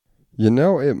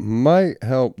It might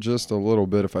help just a little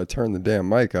bit if I turn the damn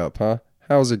mic up, huh?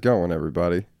 How's it going,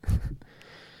 everybody?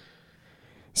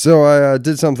 So I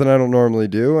did something I don't normally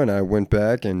do, and I went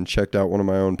back and checked out one of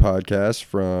my own podcasts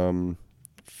from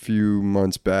a few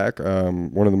months back,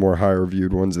 one of the more higher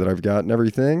viewed ones that I've got and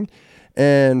everything,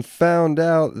 and found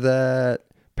out that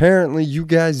apparently you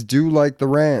guys do like the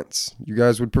rants. You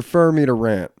guys would prefer me to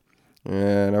rant.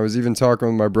 And I was even talking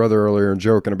with my brother earlier and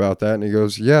joking about that, and he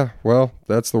goes, yeah, well,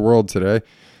 that's the world today.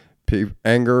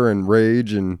 Anger and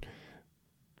rage and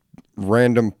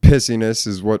random pissiness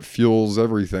is what fuels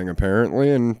everything,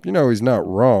 apparently. And, he's not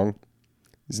wrong.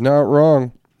 He's not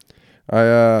wrong. I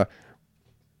was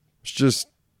just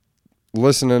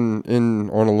listening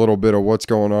in on a little bit of what's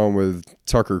going on with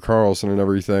Tucker Carlson and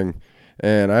everything.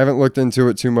 And I haven't looked into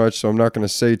it too much, so I'm not going to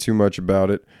say too much about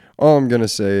it. All I'm going to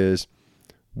say is,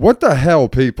 what the hell,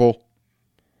 people?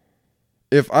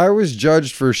 If I was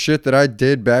judged for shit that I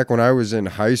did back when I was in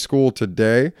high school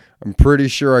today, I'm pretty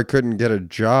sure I couldn't get a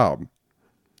job.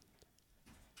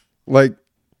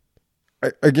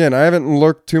 Again, I haven't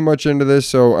looked too much into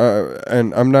this,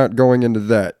 and I'm not going into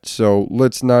that. So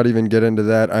let's not even get into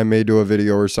that. I may do a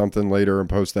video or something later and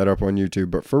post that up on YouTube.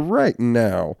 But for right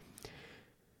now,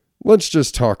 let's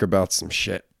just talk about some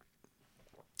shit.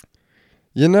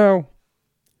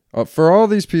 For all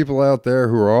these people out there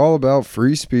who are all about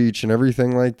free speech and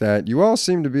everything like that, you all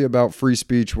seem to be about free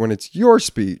speech when it's your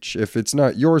speech. If it's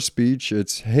not your speech,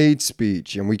 it's hate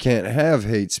speech, and we can't have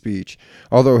hate speech.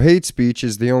 Although hate speech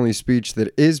is the only speech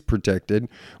that is protected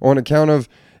on account of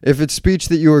if it's speech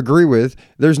that you agree with,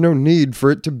 there's no need for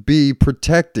it to be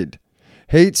protected.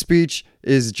 Hate speech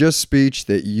is just speech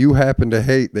that you happen to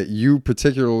hate, that you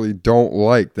particularly don't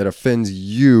like, that offends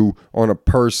you on a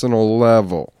personal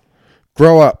level.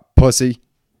 Grow up, pussy.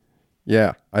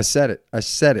 Yeah, I said it.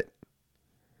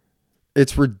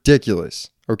 It's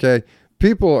ridiculous, okay?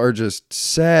 People are just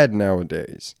sad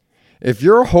nowadays. If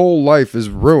your whole life is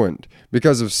ruined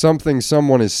because of something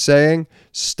someone is saying,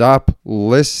 stop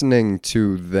listening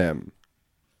to them.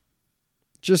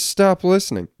 Just stop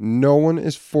listening. No one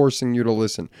is forcing you to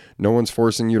listen. No one's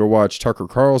forcing you to watch Tucker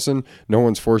Carlson. No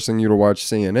one's forcing you to watch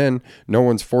CNN. No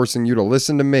one's forcing you to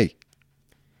listen to me.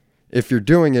 If you're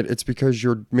doing it, it's because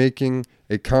you're making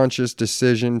a conscious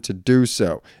decision to do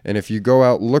so. And if you go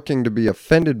out looking to be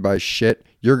offended by shit,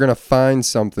 you're going to find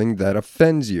something that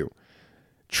offends you.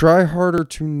 Try harder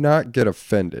to not get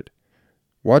offended.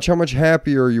 Watch how much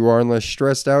happier you are and less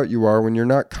stressed out you are when you're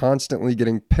not constantly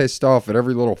getting pissed off at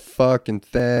every little fucking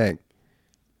thing.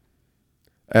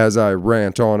 As I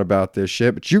rant on about this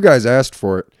shit, but you guys asked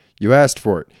for it. You asked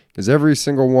for it. Because every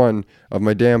single one of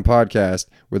my damn podcast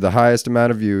with the highest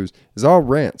amount of views is all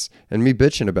rants and me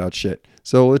bitching about shit.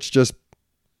 So let's just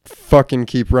fucking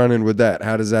keep running with that.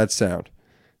 How does that sound?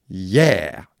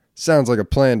 Yeah. Sounds like a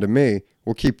plan to me.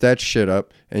 We'll keep that shit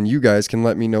up and you guys can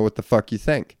let me know what the fuck you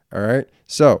think. All right?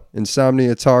 So,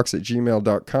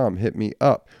 insomniatalks@gmail.com. Hit me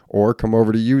up. Or come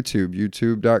over to YouTube,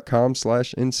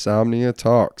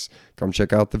 youtube.com/insomniatalks. Come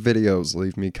check out the videos.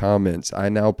 Leave me comments. I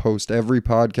now post every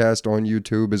podcast on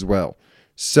YouTube as well.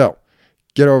 So,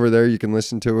 get over there. You can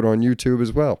listen to it on YouTube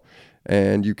as well.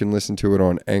 And you can listen to it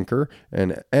on Anchor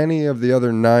and any of the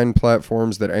other 9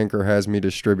 platforms that Anchor has me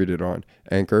distributed on.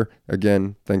 Anchor,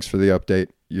 again, thanks for the update.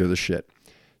 You're the shit.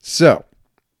 So,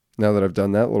 now that I've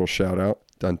done that little shout out,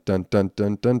 dun dun dun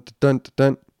dun dun dun dun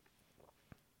dun.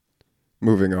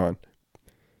 Moving on.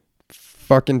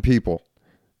 Fucking people.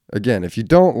 Again, if you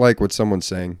don't like what someone's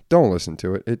saying, don't listen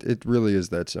to it. It really is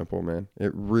that simple, man.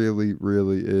 It really,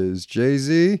 really is.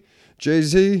 Jay-Z,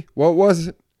 what was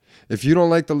it? If you don't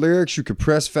like the lyrics, you could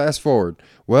press fast forward.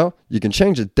 Well, you can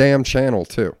change the damn channel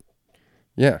too.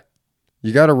 Yeah.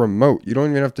 You got a remote. You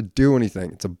don't even have to do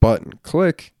anything. It's a button.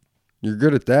 Click. You're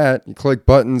good at that. You click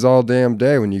buttons all damn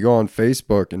day when you go on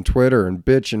Facebook and Twitter and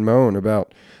bitch and moan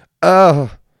about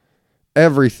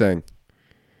everything.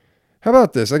 How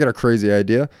about this? I got a crazy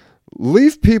idea.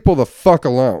 Leave people the fuck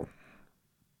alone.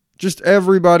 Just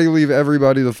everybody leave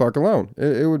everybody the fuck alone.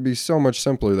 It would be so much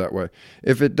simpler that way.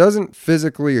 If it doesn't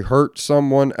physically hurt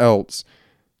someone else,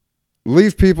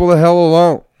 leave people the hell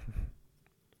alone.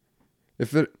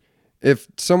 If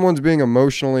someone's being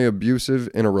emotionally abusive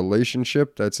in a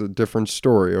relationship, that's a different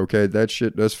story, okay? That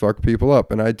shit does fuck people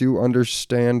up, and I do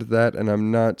understand that, and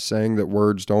I'm not saying that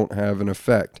words don't have an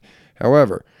effect.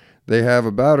 However, they have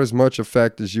about as much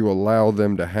effect as you allow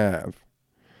them to have.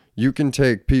 You can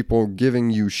take people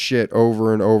giving you shit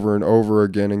over and over and over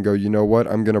again and go, you know what?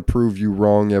 I'm going to prove you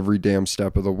wrong every damn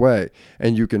step of the way.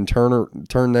 And you can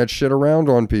turn that shit around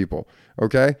on people,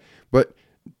 okay? But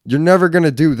you're never going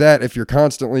to do that if you're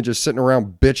constantly just sitting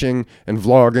around bitching and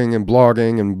vlogging and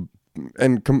blogging and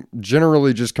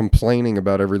generally just complaining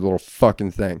about every little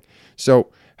fucking thing.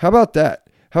 So how about that?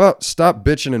 How about stop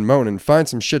bitching and moaning, find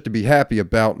some shit to be happy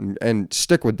about, and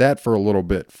stick with that for a little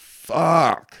bit.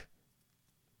 Fuck.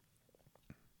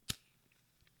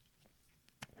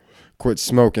 Quit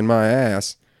smoking my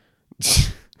ass.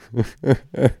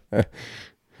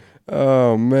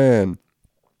 Oh, man.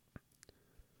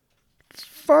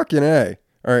 Fucking A.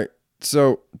 All right.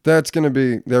 So that's going to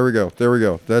be, there we go.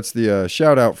 That's the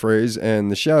shout out phrase.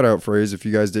 And the shout out phrase, if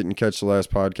you guys didn't catch the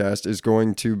last podcast, is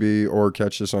going to be, or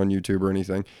catch this on YouTube or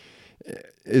anything,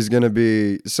 is going to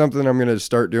be something I'm going to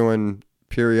start doing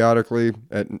periodically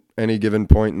at any given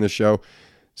point in the show.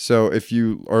 So if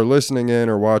you are listening in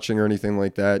or watching or anything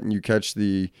like that and you catch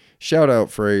the shout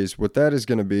out phrase, what that is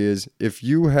going to be is if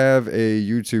you have a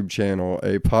YouTube channel,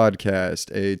 a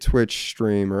podcast, a Twitch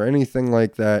stream, or anything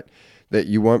like that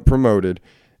you want promoted,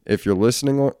 if you're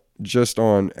listening just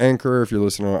on Anchor, if you're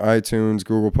listening on iTunes,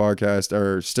 Google Podcast,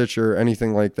 or Stitcher,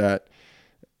 anything like that,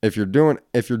 if you're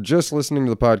just listening to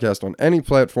the podcast on any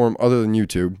platform other than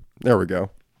YouTube, there we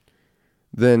go,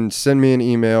 then send me an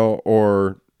email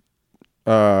or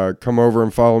come over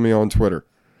and follow me on Twitter,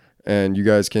 and you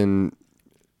guys can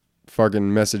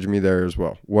fucking message me there as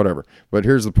well, whatever. But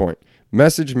here's the point: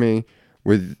 message me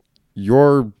with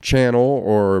your channel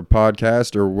or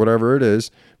podcast or whatever it is.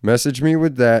 Message me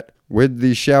with that, with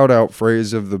the shout out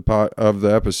phrase of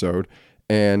the episode,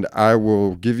 and I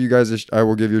will give you guys I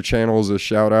will give your channels a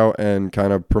shout out and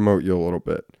kind of promote you a little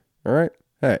bit. All right?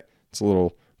 Hey, it's a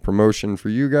little promotion for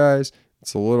you guys.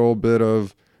 It's a little bit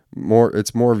of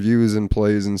it's more views and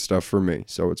plays and stuff for me.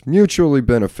 So it's mutually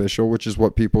beneficial, which is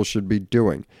what people should be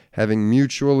doing. Having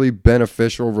mutually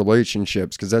beneficial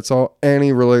relationships, because that's all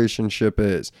any relationship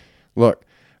is. Look,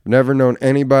 I've never known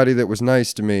anybody that was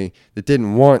nice to me that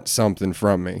didn't want something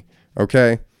from me.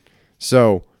 Okay?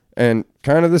 So, and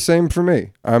kind of the same for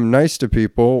me. I'm nice to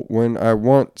people when I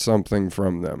want something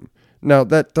from them. Now,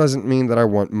 that doesn't mean that I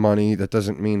want money. That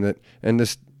doesn't mean that, and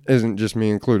this isn't just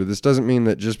me included, this doesn't mean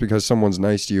that just because someone's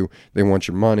nice to you, they want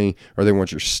your money, or they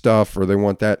want your stuff, or they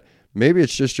want that. Maybe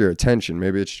it's just your attention.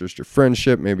 Maybe it's just your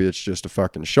friendship. Maybe it's just a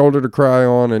fucking shoulder to cry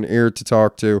on, an ear to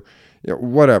talk to,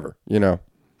 whatever,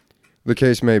 the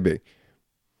case may be.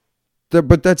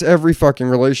 But that's every fucking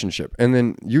relationship. And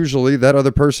then usually that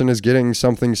other person is getting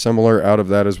something similar out of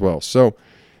that as well. So,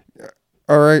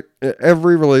 all right,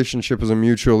 every relationship is a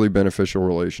mutually beneficial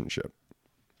relationship.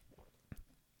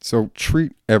 So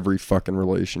treat every fucking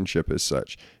relationship as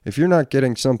such. If you're not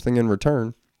getting something in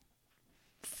return,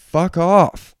 fuck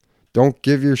off. Don't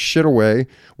give your shit away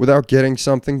without getting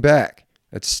something back.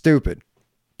 That's stupid.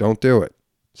 Don't do it.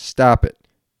 Stop it.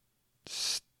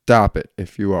 Stop it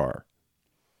if you are.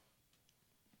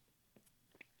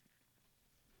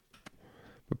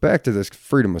 But back to this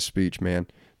freedom of speech, man.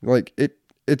 Like,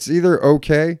 it's either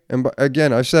okay, and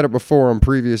again, I've said it before on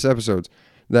previous episodes,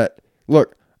 that,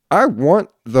 look, I want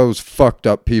those fucked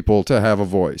up people to have a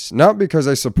voice. Not because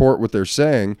I support what they're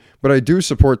saying, but I do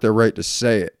support their right to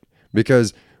say it.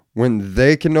 Because when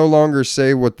they can no longer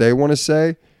say what they want to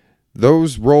say,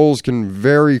 those roles can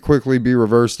very quickly be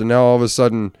reversed, and now all of a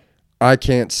sudden, I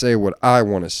can't say what I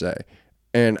want to say.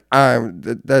 And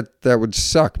that would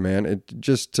suck, man.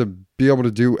 Just to be able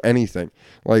to do anything.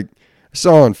 Like, I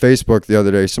saw on Facebook the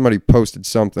other day, somebody posted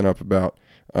something up about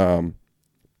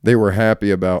they were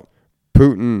happy about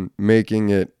Putin making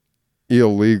it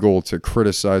illegal to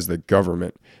criticize the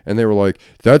government. And they were like,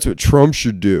 that's what Trump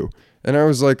should do. And I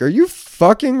was like, are you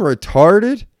fucking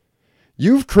retarded?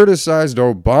 You've criticized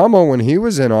Obama when he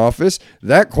was in office.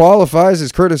 That qualifies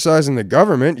as criticizing the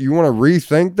government. You want to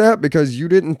rethink that because you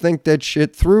didn't think that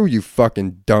shit through, you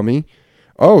fucking dummy.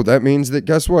 Oh, that means that,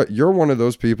 guess what? You're one of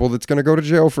those people that's going to go to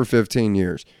jail for 15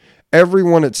 years.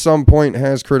 Everyone at some point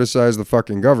has criticized the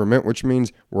fucking government, which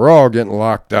means we're all getting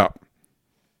locked up.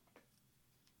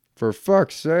 For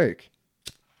fuck's sake.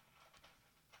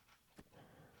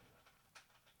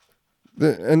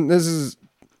 And this is...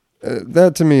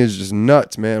 that to me is just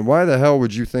nuts, man. Why the hell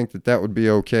would you think that would be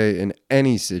okay in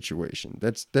any situation?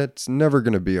 That's never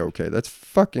going to be okay. That's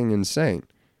fucking insane.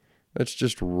 That's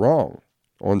just wrong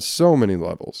on so many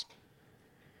levels.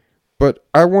 But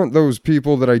I want those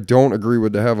people that I don't agree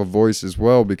with to have a voice as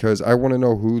well, because I want to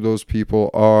know who those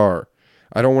people are.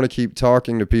 I don't want to keep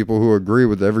talking to people who agree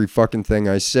with every fucking thing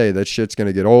I say. That shit's going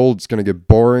to get old. It's going to get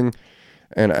boring.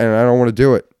 And I don't want to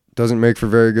do it. It doesn't make for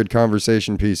very good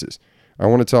conversation pieces. I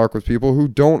want to talk with people who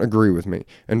don't agree with me.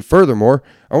 And furthermore,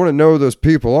 I want to know who those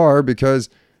people are, because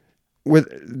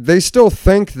they still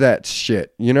think that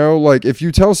shit, you know? Like, if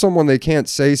you tell someone they can't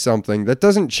say something, that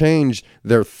doesn't change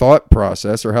their thought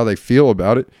process or how they feel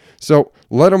about it. So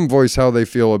let them voice how they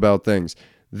feel about things.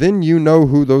 Then you know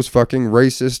who those fucking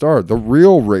racists are. The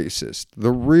real racist.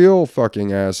 The real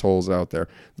fucking assholes out there.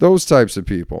 Those types of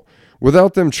people.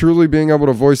 Without them truly being able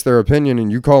to voice their opinion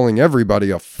and you calling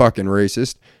everybody a fucking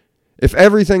racist, if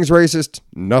everything's racist,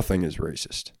 nothing is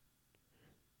racist.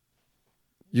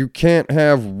 You can't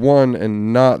have one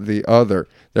and not the other.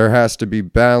 There has to be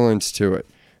balance to it.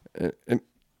 And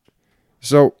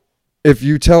so if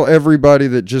you tell everybody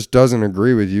that just doesn't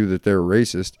agree with you that they're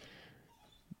racist,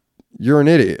 you're an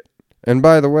idiot. And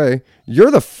by the way,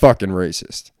 you're the fucking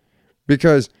racist.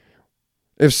 Because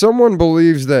if someone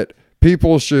believes that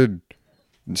people should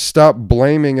stop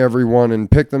blaming everyone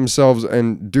and pick themselves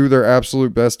and do their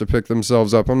absolute best to pick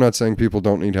themselves up, I'm not saying people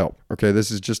don't need help. Okay, this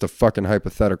is just a fucking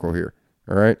hypothetical here.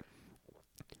 All right?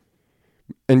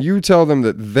 And you tell them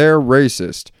that they're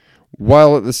racist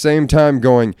while at the same time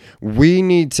going, we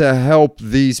need to help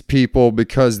these people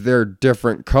because they're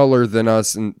different color than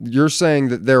us. And you're saying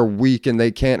that they're weak and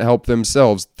they can't help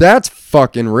themselves. That's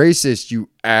fucking racist, you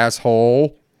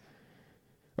asshole.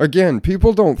 Again,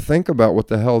 people don't think about what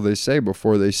the hell they say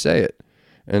before they say it.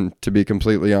 And to be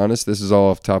completely honest, this is all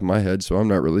off the top of my head, so I'm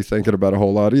not really thinking about a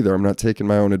whole lot either. I'm not taking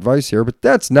my own advice here, but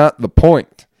that's not the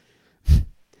point.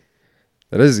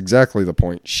 That is exactly the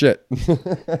point. Shit.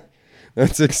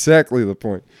 That's exactly the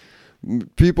point.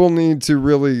 People need to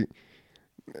really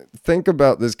think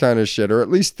about this kind of shit, or at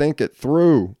least think it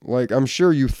through. Like, I'm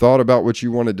sure you thought about what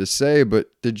you wanted to say, but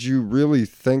did you really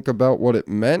think about what it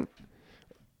meant?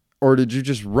 Or did you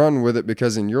just run with it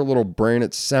because in your little brain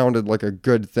it sounded like a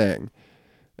good thing?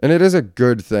 And it is a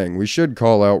good thing. We should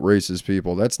call out racist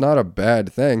people. That's not a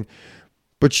bad thing.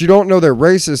 But you don't know they're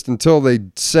racist until they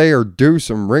say or do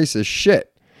some racist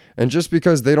shit. And just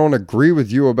because they don't agree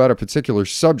with you about a particular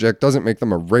subject doesn't make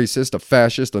them a racist, a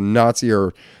fascist, a Nazi,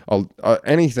 or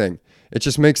anything. It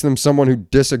just makes them someone who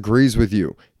disagrees with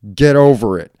you. Get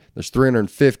over it. There's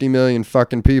 350 million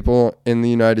fucking people in the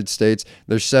United States.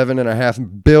 There's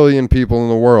 7.5 billion people in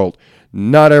the world.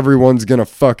 Not everyone's gonna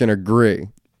fucking agree.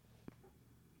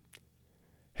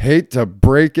 Hate to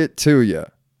break it to you,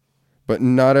 but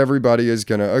not everybody is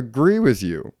gonna agree with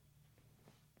you.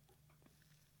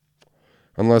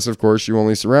 Unless, of course, you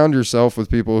only surround yourself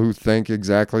with people who think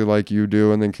exactly like you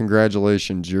do, and then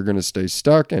congratulations, you're going to stay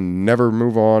stuck and never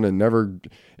move on and never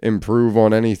improve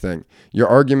on anything. Your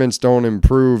arguments don't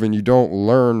improve, and you don't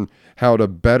learn how to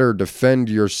better defend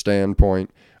your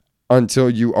standpoint until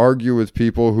you argue with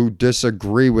people who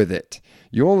disagree with it.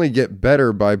 You only get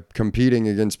better by competing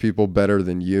against people better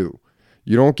than you.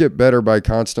 You don't get better by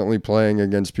constantly playing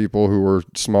against people who are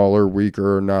smaller,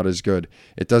 weaker, or not as good.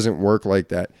 It doesn't work like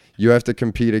that. You have to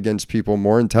compete against people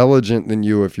more intelligent than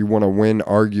you if you want to win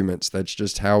arguments. That's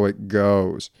just how it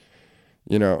goes.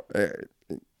 You know,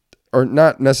 or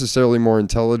not necessarily more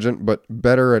intelligent, but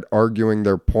better at arguing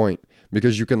their point,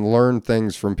 because you can learn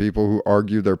things from people who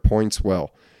argue their points well.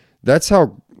 That's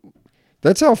how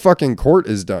fucking court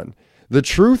is done. The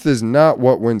truth is not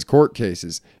what wins court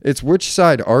cases. It's which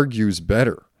side argues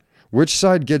better. Which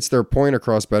side gets their point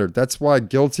across better. That's why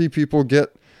guilty people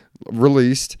get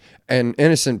released and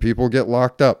innocent people get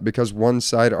locked up, because one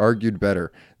side argued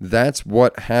better. That's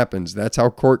what happens. That's how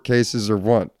court cases are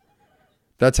won.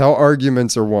 That's how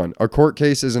arguments are won. A court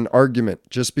case is an argument.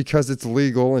 Just because it's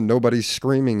legal and nobody's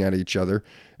screaming at each other,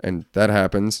 and that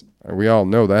happens, and we all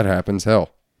know that happens,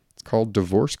 hell, it's called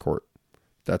divorce court.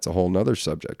 That's a whole nother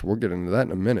subject. We'll get into that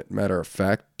in a minute. Matter of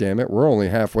fact, damn it, we're only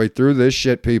halfway through this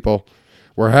shit, people.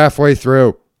 We're halfway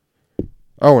through.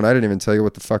 Oh, and I didn't even tell you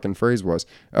what the fucking phrase was.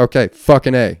 Okay,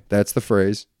 fucking A. That's the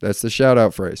phrase. That's the shout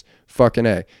out phrase. Fucking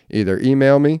A. Either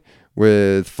email me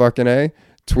with fucking A,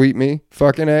 tweet me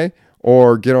fucking A,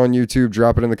 or get on YouTube,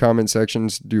 drop it in the comment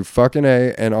sections, do fucking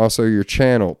A, and also your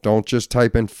channel. Don't just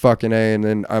type in fucking A and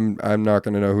then I'm not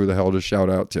going to know who the hell to shout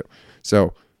out to.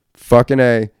 So, fucking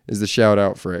A is the shout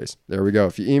out phrase. There we go.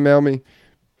 If you email me,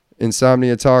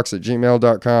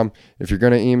 insomniatalks@gmail.com. If you're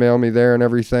going to email me there and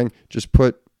everything, just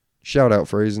put shout out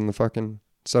phrase in the fucking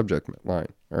subject line.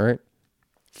 All right?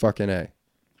 Fucking A.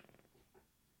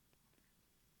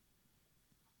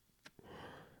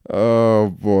 Oh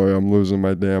boy, I'm losing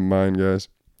my damn mind, guys.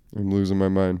 I'm losing my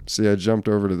mind. See, I jumped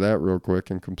over to that real quick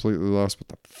and completely lost what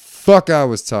the fuck I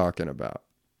was talking about.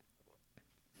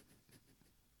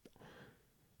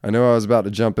 I know I was about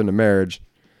to jump into marriage.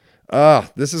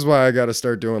 This is why I got to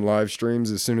start doing live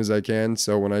streams as soon as I can,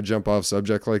 so when I jump off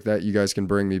subject like that, you guys can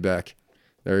bring me back.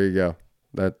 There you go.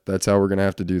 That's how we're going to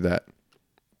have to do that.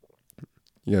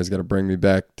 You guys got to bring me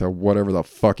back to whatever the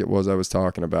fuck it was I was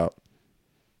talking about.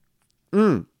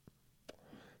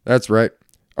 That's right.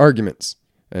 Arguments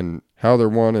and how they're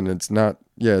won, and it's not.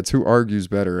 Yeah, it's who argues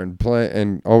better and play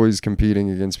and always competing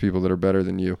against people that are better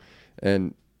than you,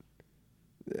 and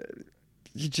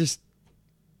you just.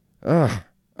 I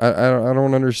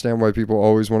don't understand why people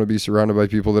always want to be surrounded by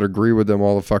people that agree with them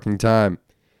all the fucking time.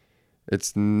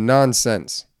 It's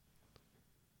nonsense.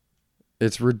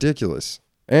 It's ridiculous.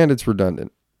 And it's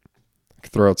redundant. I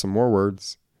could throw out some more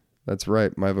words. That's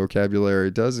right. My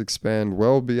vocabulary does expand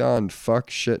well beyond fuck,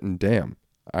 shit, and damn.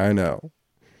 I know.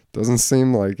 Doesn't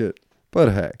seem like it.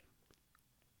 But hey.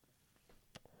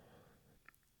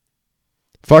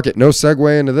 Fuck it. No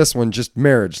segue into this one. Just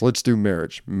marriage. Let's do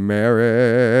marriage.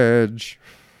 Marriage.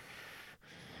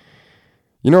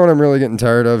 You know what I'm really getting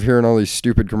tired of? Hearing all these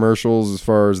stupid commercials as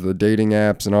far as the dating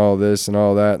apps and all this and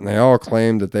all that. And they all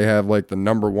claim that they have like the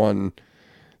number one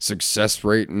success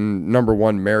rate and number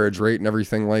one marriage rate and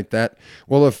everything like that.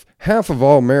 Well, if half of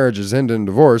all marriages end in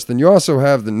divorce, then you also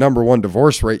have the number one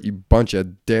divorce rate, you bunch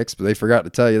of dicks. But they forgot to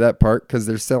tell you that part because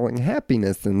they're selling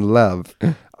happiness and love.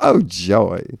 Oh,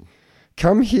 joy.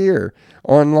 Come here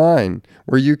online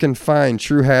where you can find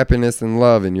true happiness and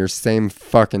love in your same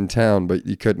fucking town, but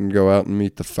you couldn't go out and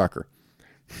meet the fucker.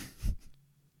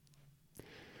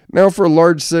 Now, for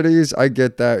large cities, I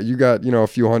get that. You got, a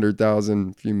few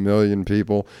 100,000, few million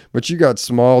people, but you got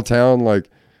small town like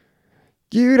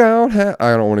you don't have.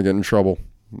 I don't want to get in trouble.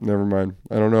 Never mind.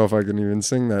 I don't know if I can even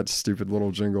sing that stupid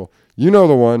little jingle. You know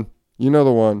the one. You know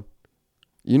the one.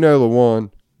 You know the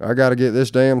one. I got to get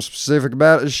this damn specific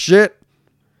about this shit.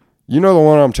 You know the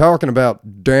one I'm talking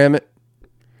about, damn it.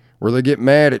 Where they get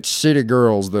mad at city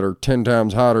girls that are 10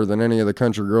 times hotter than any of the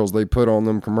country girls they put on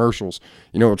them commercials.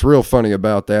 You know what's real funny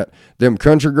about that? Them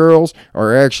country girls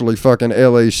are actually fucking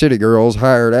LA city girls,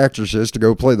 hired actresses to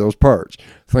go play those parts.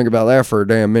 Think about that for a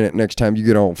damn minute next time you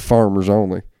get on Farmers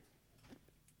Only.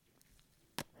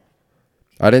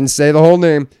 I didn't say the whole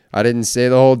name. I didn't say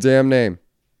the whole damn name.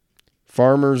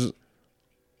 Farmers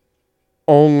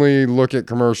Only look at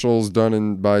commercials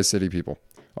done by city people.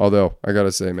 Although, I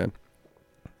gotta say, man,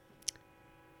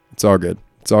 it's all good.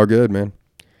 It's all good, man.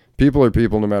 People are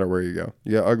people no matter where you go.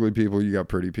 You got ugly people, you got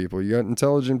pretty people, you got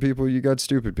intelligent people, you got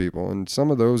stupid people. And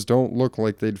some of those don't look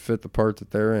like they'd fit the part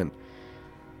that they're in.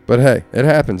 But hey, it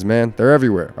happens, man. They're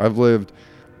everywhere. I've lived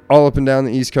all up and down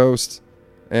the East Coast.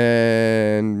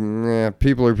 And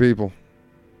people are people.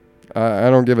 I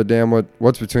don't give a damn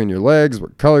what's between your legs,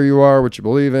 what color you are, what you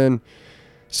believe in.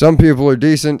 Some people are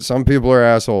decent. Some people are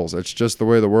assholes. It's just the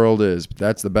way the world is. But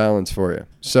that's the balance for you.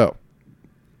 So,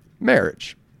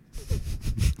 marriage.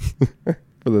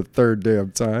 For the third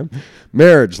damn time.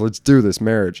 Marriage. Let's do this.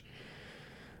 Marriage.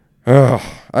 Oh,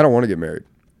 I don't want to get married.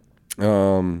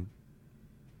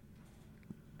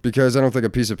 Because I don't think a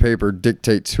piece of paper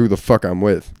dictates who the fuck I'm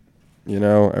with. I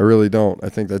really don't. I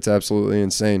think that's absolutely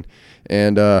insane.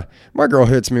 And my girl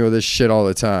hits me with this shit all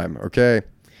the time, okay?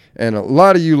 And a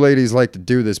lot of you ladies like to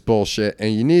do this bullshit,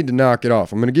 and you need to knock it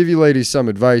off. I'm going to give you ladies some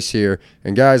advice here,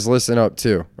 and guys, listen up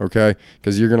too, okay?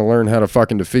 Because you're going to learn how to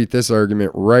fucking defeat this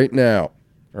argument right now,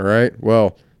 all right?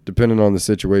 Well, depending on the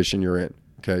situation you're in,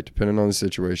 okay? Depending on the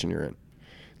situation you're in.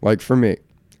 Like for me,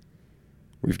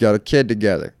 we've got a kid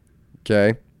together,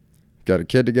 okay? Got a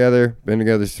kid together, been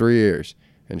together 3 years,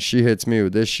 and she hits me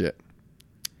with this shit.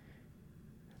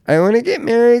 I want to get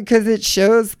married because it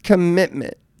shows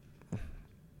commitment.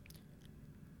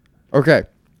 Okay,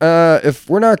 if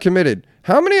we're not committed,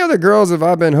 how many other girls have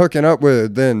I been hooking up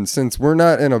with then since we're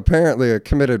not in apparently a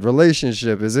committed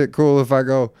relationship? Is it cool if I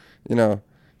go,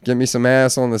 get me some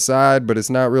ass on the side, but it's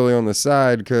not really on the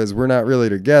side because we're not really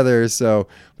together, so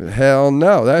hell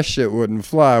no, that shit wouldn't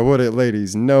fly, would it,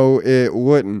 ladies? No, it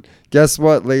wouldn't. Guess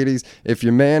what, ladies? If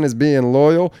your man is being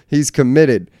loyal, he's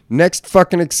committed. Next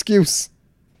fucking excuse.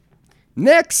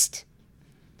 Next.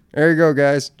 There you go,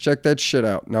 guys. Check that shit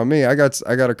out. Now me, I got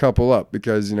a couple up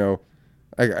because,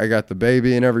 I got the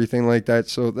baby and everything like that.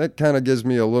 So that kind of gives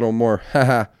me a little more,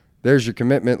 there's your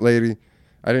commitment, lady.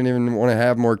 I didn't even want to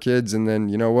have more kids. And then,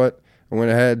 you know what? I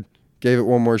went ahead, gave it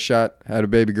one more shot, had a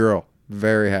baby girl.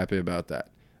 Very happy about that.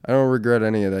 I don't regret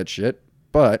any of that shit.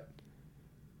 But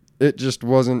it just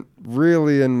wasn't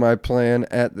really in my plan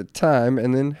at the time.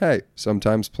 And then, hey,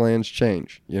 sometimes plans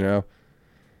change,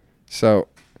 So...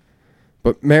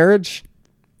 But marriage?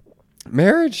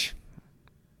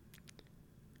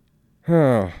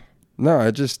 Oh, no,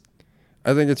 I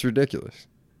think it's ridiculous.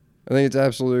 I think it's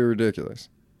absolutely ridiculous.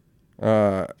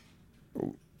 You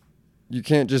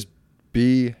can't just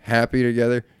be happy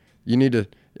together. You need to,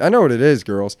 I know what it is,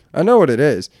 girls. I know what it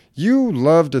is. You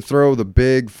love to throw the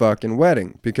big fucking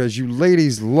wedding because you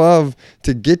ladies love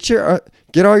to get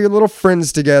all your little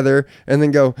friends together and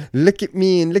then go, look at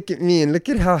me and look at me and look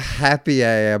at how happy I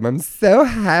am. I'm so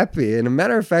happy. And a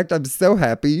matter of fact, I'm so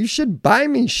happy. You should buy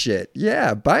me shit.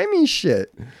 Yeah, buy me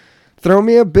shit. Throw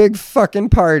me a big fucking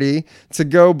party to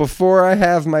go before I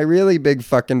have my really big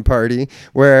fucking party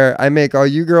where I make all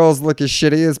you girls look as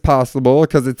shitty as possible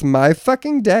because it's my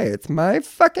fucking day. It's my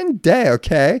fucking day,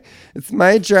 okay? It's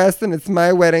my dress and it's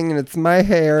my wedding and it's my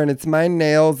hair and it's my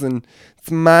nails and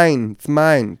it's mine. It's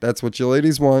mine. That's what you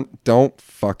ladies want. Don't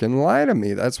fucking lie to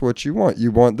me. That's what you want. You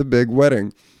want the big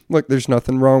wedding. Look, there's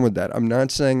nothing wrong with that. I'm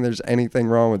not saying there's anything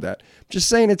wrong with that. I'm just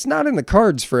saying it's not in the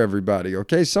cards for everybody,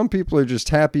 okay? Some people are just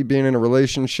happy being in a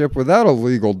relationship without a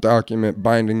legal document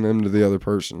binding them to the other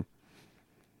person.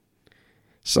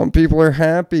 Some people are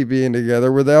happy being together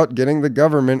without getting the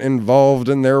government involved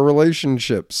in their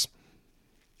relationships.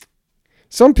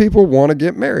 Some people want to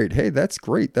get married. Hey, that's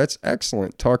great. That's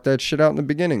excellent. Talk that shit out in the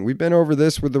beginning. We've been over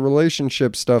this with the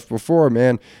relationship stuff before,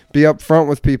 man. Be upfront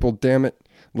with people, damn it.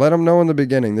 Let them know in the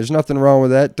beginning. There's nothing wrong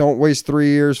with that. Don't waste 3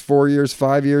 years, 4 years,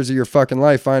 5 years of your fucking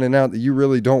life finding out that you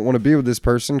really don't want to be with this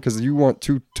person because you want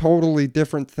two totally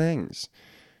different things.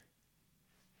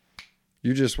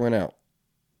 You just went out.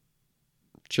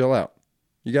 Chill out.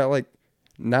 You got like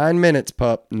 9 minutes,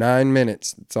 pup. 9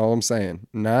 minutes. That's all I'm saying.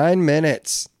 9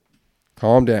 minutes.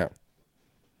 Calm down.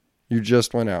 You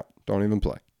just went out. Don't even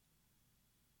play.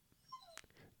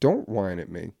 Don't whine at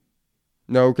me.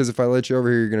 No, because if I let you over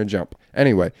here, you're going to jump.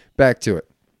 Anyway, back to it.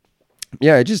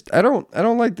 Yeah, I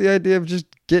don't like the idea of just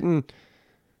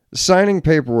signing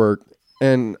paperwork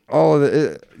and all of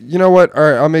it. You know what? All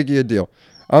right, I'll make you a deal.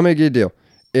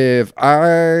 If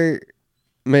I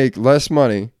make less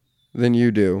money than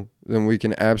you do, then we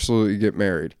can absolutely get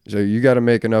married. So you got to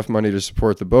make enough money to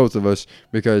support the both of us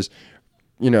because,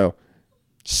 70%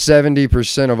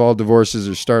 of all divorces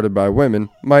are started by women.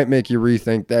 Might make you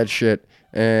rethink that shit.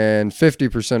 And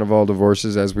 50% of all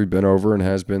divorces, as we've been over and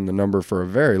has been the number for a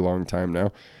very long time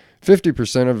now,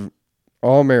 50% of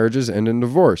all marriages end in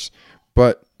divorce.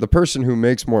 But the person who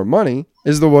makes more money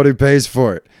is the one who pays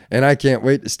for it. And I can't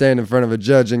wait to stand in front of a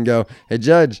judge and go, hey,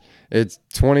 judge, it's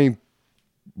 20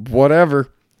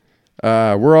 whatever.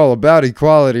 We're all about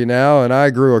equality now, and I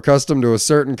grew accustomed to a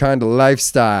certain kind of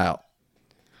lifestyle.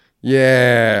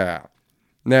 Yeah.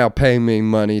 Now pay me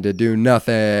money to do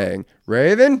nothing.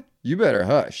 Raven? You better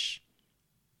hush.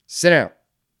 Sit down.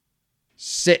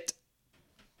 Sit.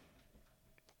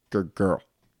 Good girl.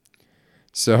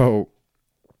 So,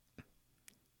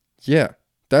 yeah,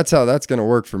 that's how that's going to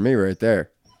work for me right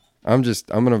there. I'm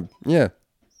going to,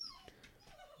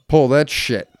 pull that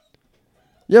shit.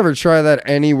 You ever try that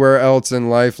anywhere else in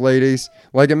life, ladies?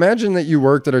 Like, imagine that you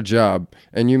worked at a job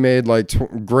and you made like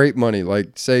great money.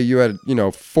 Like, say you had,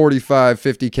 45,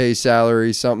 50K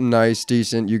salary, something nice,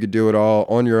 decent. You could do it all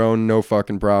on your own, no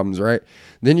fucking problems, right?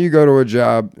 Then you go to a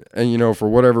job and, for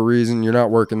whatever reason, you're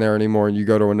not working there anymore and you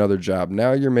go to another job.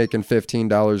 Now you're making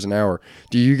 $15 an hour.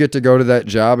 Do you get to go to that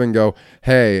job and go,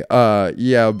 hey,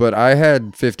 yeah, but I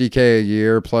had 50K a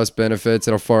year plus benefits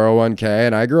and a 401k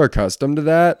and I grew accustomed to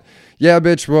that? Yeah,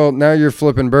 bitch, well, now you're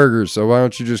flipping burgers, so why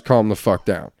don't you just calm the fuck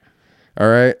down? All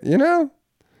right?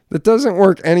 That doesn't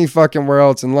work any fucking where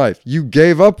else in life. You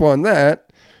gave up on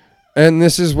that, and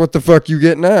this is what the fuck you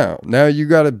get now. Now you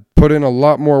got to put in a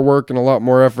lot more work and a lot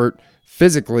more effort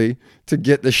physically to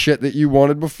get the shit that you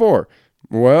wanted before.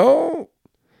 Well,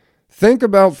 think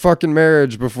about fucking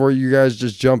marriage before you guys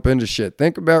just jump into shit.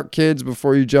 Think about kids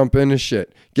before you jump into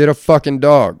shit. Get a fucking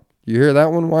dog. You hear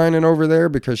that one whining over there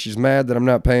because she's mad that I'm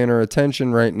not paying her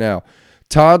attention right now.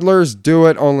 Toddlers do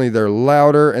it, only they're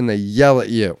louder and they yell at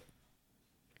you.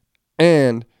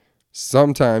 And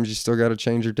sometimes you still got to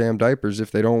change your damn diapers if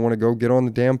they don't want to go get on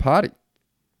the damn potty.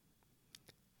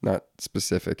 Not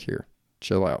specific here.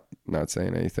 Chill out. Not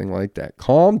saying anything like that.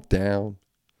 Calm down.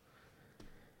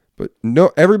 But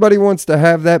no, everybody wants to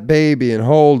have that baby and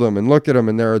hold them and look at them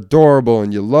and they're adorable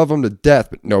and you love them to death,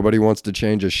 but nobody wants to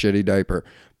change a shitty diaper.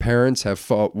 Parents have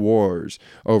fought wars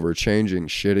over changing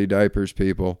shitty diapers,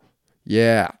 people.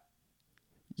 Yeah.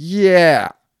 Yeah.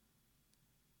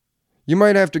 You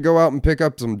might have to go out and pick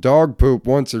up some dog poop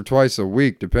once or twice a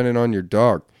week, depending on your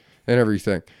dog and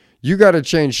everything. You got to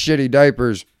change shitty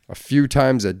diapers a few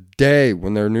times a day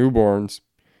when they're newborns.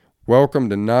 Welcome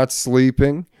to not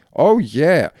sleeping. Oh,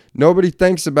 yeah. Nobody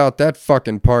thinks about that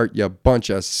fucking part, you bunch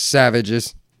of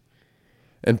savages.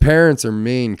 And parents are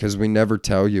mean because we never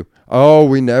tell you. Oh,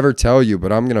 we never tell you,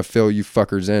 but I'm going to fill you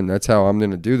fuckers in. That's how I'm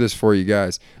going to do this for you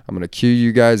guys. I'm going to cue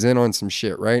you guys in on some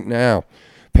shit right now.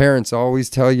 Parents always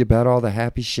tell you about all the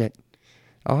happy shit.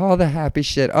 All the happy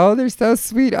shit. Oh, they're so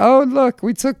sweet. Oh, look,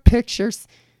 we took pictures.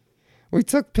 We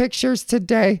took pictures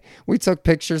today. We took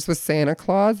pictures with Santa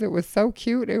Claus. It was so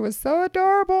cute. It was so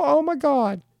adorable. Oh, my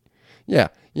God. Yeah,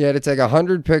 you had to take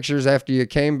 100 pictures after you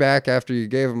came back, after you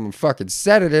gave them a fucking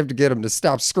sedative to get them to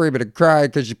stop screaming and crying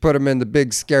because you put them in the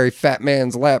big, scary, fat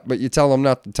man's lap, but you tell them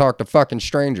not to talk to fucking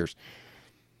strangers.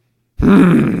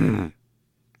 No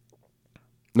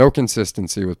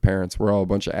consistency with parents. We're all a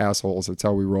bunch of assholes. That's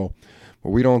how we roll.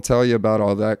 But we don't tell you about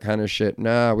all that kind of shit.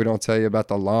 Nah, we don't tell you about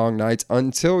the long nights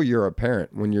until you're a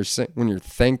parent. When you're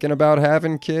thinking about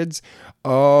having kids,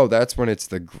 oh, that's when it's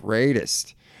the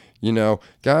greatest. You know,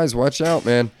 guys, watch out,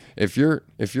 man. If your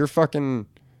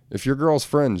girl's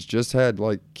friends just had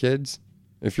like kids,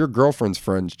 if your girlfriend's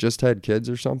friends just had kids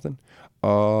or something,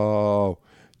 oh,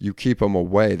 you keep them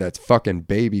away. That's fucking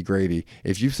baby gravy.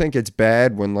 If you think it's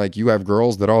bad when like you have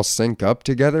girls that all sync up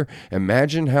together,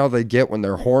 imagine how they get when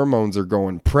their hormones are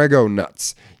going prego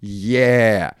nuts.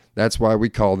 Yeah, that's why we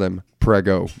call them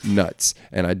prego nuts.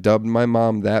 And I dubbed my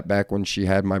mom that back when she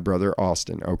had my brother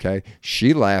Austin, okay?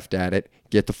 She laughed at it.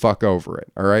 Get the fuck over it,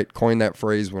 all right? Coined that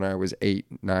phrase when I was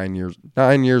 9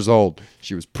 years old.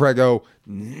 She was prego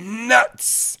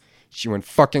nuts. She went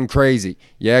fucking crazy.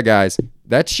 Yeah, guys,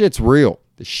 that shit's real.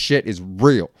 The shit is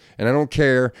real. And I don't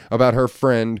care about her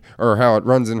friend or how it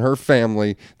runs in her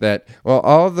family that, well,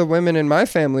 all of the women in my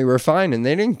family were fine and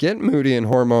they didn't get moody and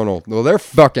hormonal. Well, they're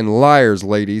fucking liars,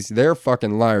 ladies. They're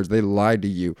fucking liars. They lied to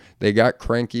you. They got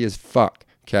cranky as fuck,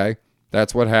 okay?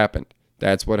 That's what happened.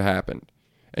 That's what happened.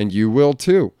 And you will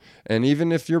too. And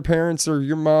even if your parents or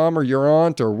your mom or your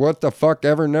aunt or what the fuck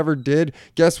ever never did,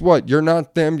 guess what? You're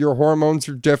not them. Your hormones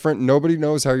are different. Nobody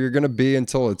knows how you're going to be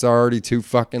until it's already too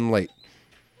fucking late.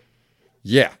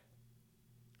 Yeah.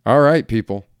 All right,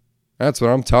 people. That's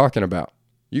what I'm talking about.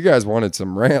 You guys wanted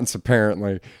some rants,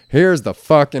 apparently. Here's the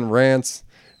fucking rants.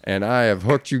 And I have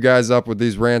hooked you guys up with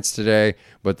these rants today.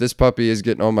 But this puppy is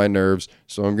getting on my nerves.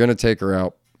 So I'm going to take her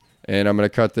out. And I'm going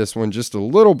to cut this one just a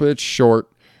little bit short.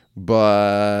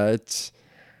 But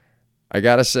I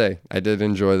gotta say, I did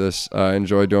enjoy this.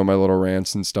 Enjoy doing my little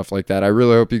rants and stuff like that. I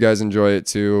really hope you guys enjoy it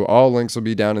too. All links will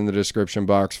be down in the description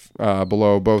box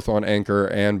below, both on Anchor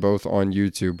and both on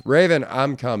YouTube. Raven,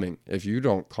 I'm coming. If you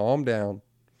don't calm down,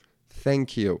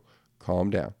 thank you. Calm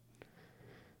down.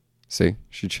 See,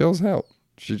 she chills out.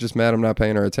 She's just mad I'm not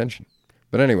paying her attention.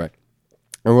 But anyway.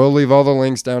 And we'll leave all the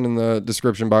links down in the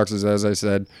description boxes, as I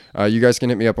said. You guys can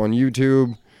hit me up on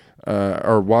YouTube.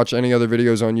 Or watch any other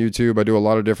videos on YouTube. I do a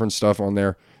lot of different stuff on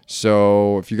there.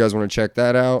 So if you guys want to check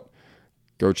that out,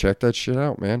 go check that shit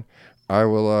out, man. I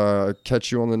will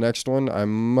catch you on the next one. I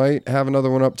might have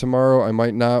another one up tomorrow. I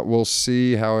might not. We'll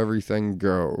see how everything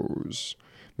goes.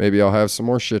 Maybe I'll have some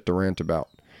more shit to rant about.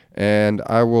 And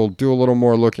I will do a little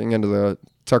more looking into the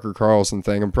Tucker Carlson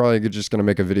thing. I'm probably just going to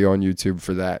make a video on YouTube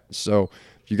for that. So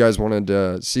if you guys wanted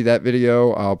to see that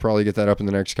video, I'll probably get that up in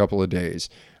the next couple of days.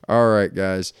 All right,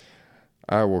 guys.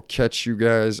 I will catch you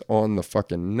guys on the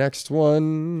fucking next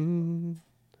one.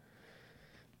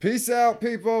 Peace out,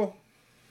 people.